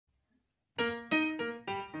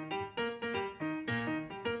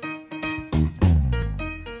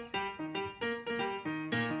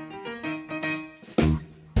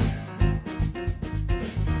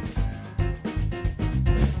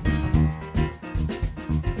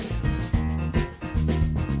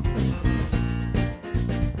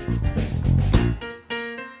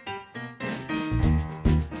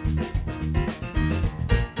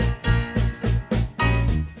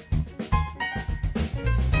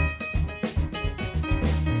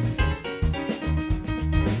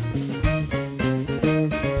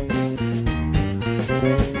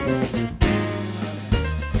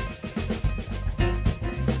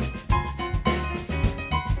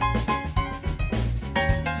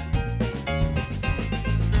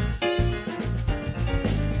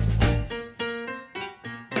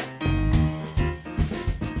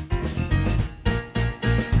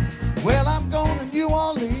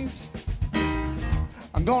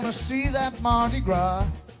gonna see that Mardi Gras.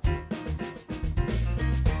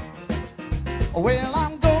 Well,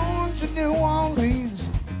 I'm going to New Orleans.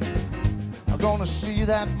 I'm gonna see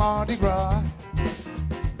that Mardi Gras.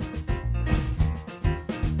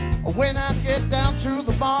 When I get down to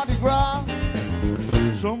the Mardi Gras,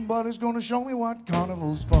 somebody's gonna show me what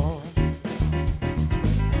carnival's for.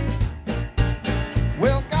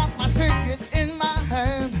 Well, got my ticket in my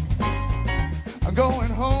hand. I'm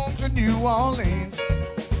going home to New Orleans.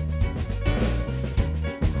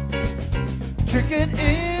 Ticket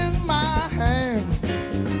in my hand.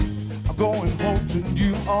 I'm going home to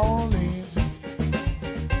New Orleans.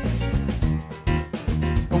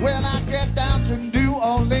 When I get down to New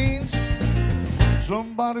Orleans,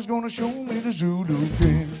 somebody's gonna show me the Zulu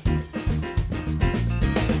King.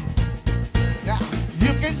 Now,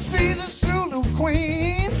 you can see the Zulu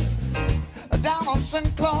Queen down on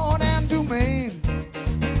St. Claude and Dumaine.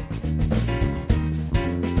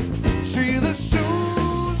 See the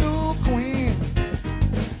Zulu Queen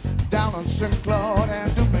down on St. Claude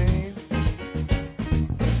and Dumaine.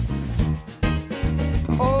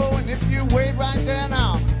 Oh, and if you wait right there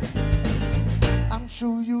now, I'm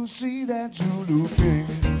sure you'll see that Zulu King.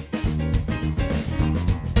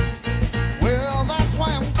 Well, that's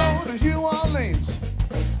why I'm going to New Orleans.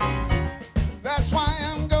 That's why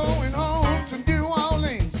I'm going home to New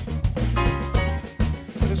Orleans.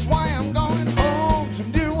 That's why I'm going home to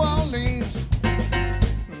New Orleans.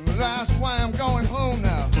 That's why I'm going home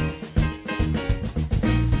now.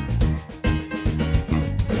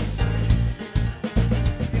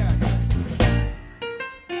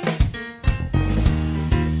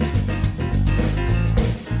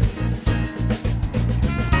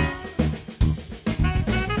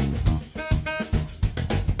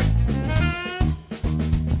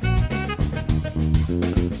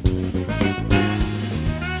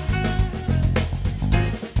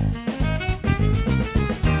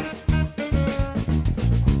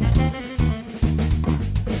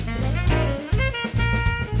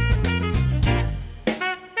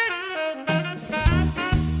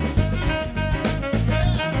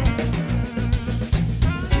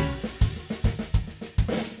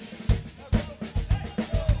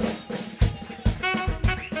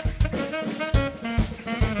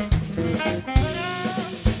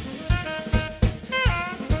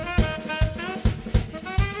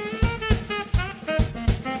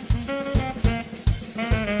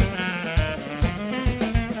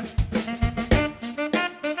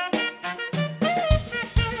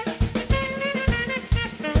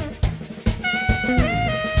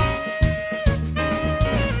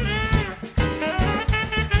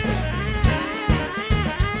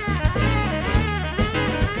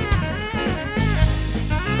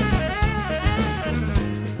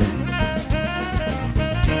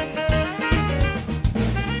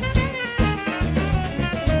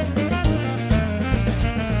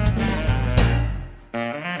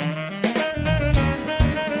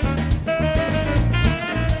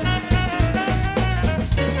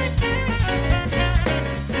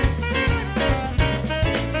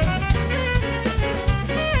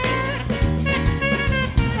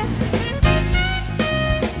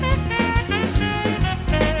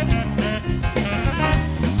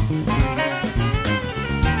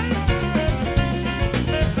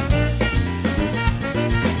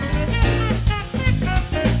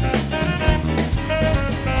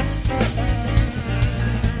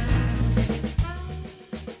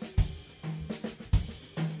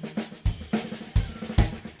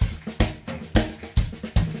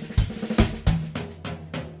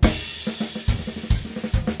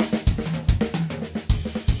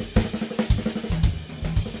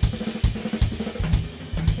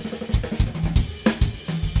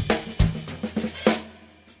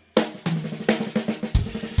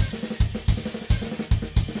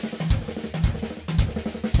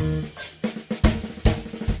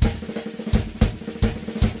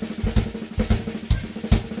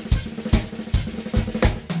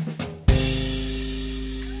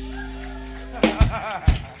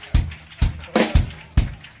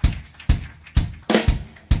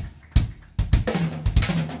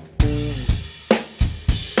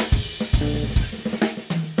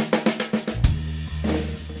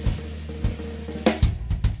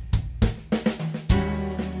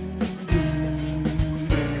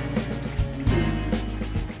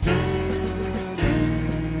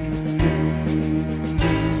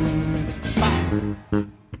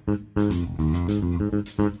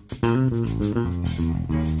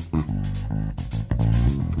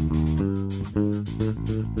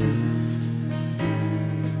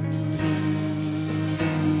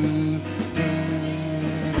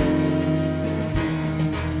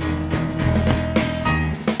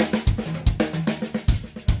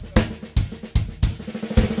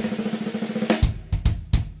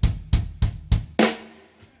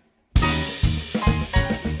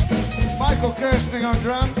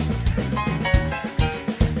 drums.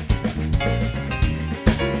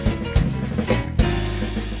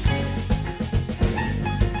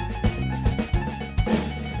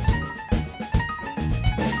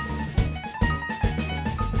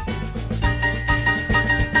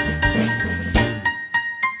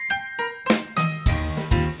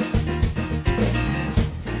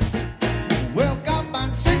 Well, got my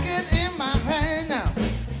ticket in my hand now,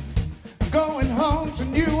 going home to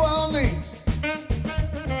New Orleans.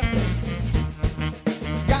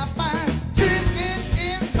 Got my ticket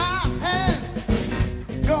in my hand,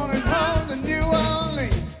 going home to New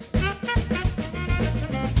Orleans.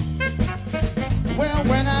 Well,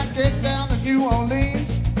 when I get down to New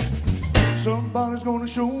Orleans, somebody's gonna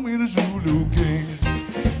show me the Zulu King.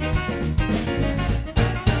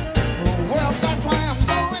 Well, that's why I'm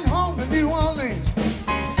going home to New Orleans.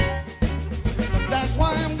 That's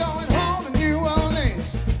why I'm going home to New Orleans.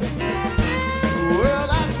 Well,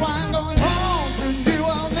 that's why I'm going home to New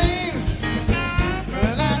Orleans.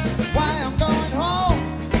 That's why I'm going home.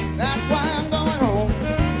 That's why I'm going home.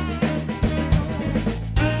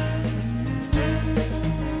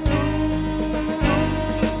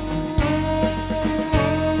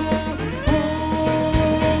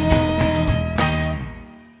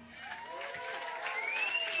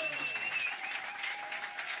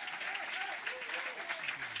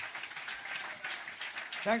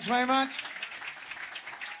 Thanks very much.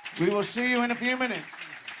 We will see you in a few minutes.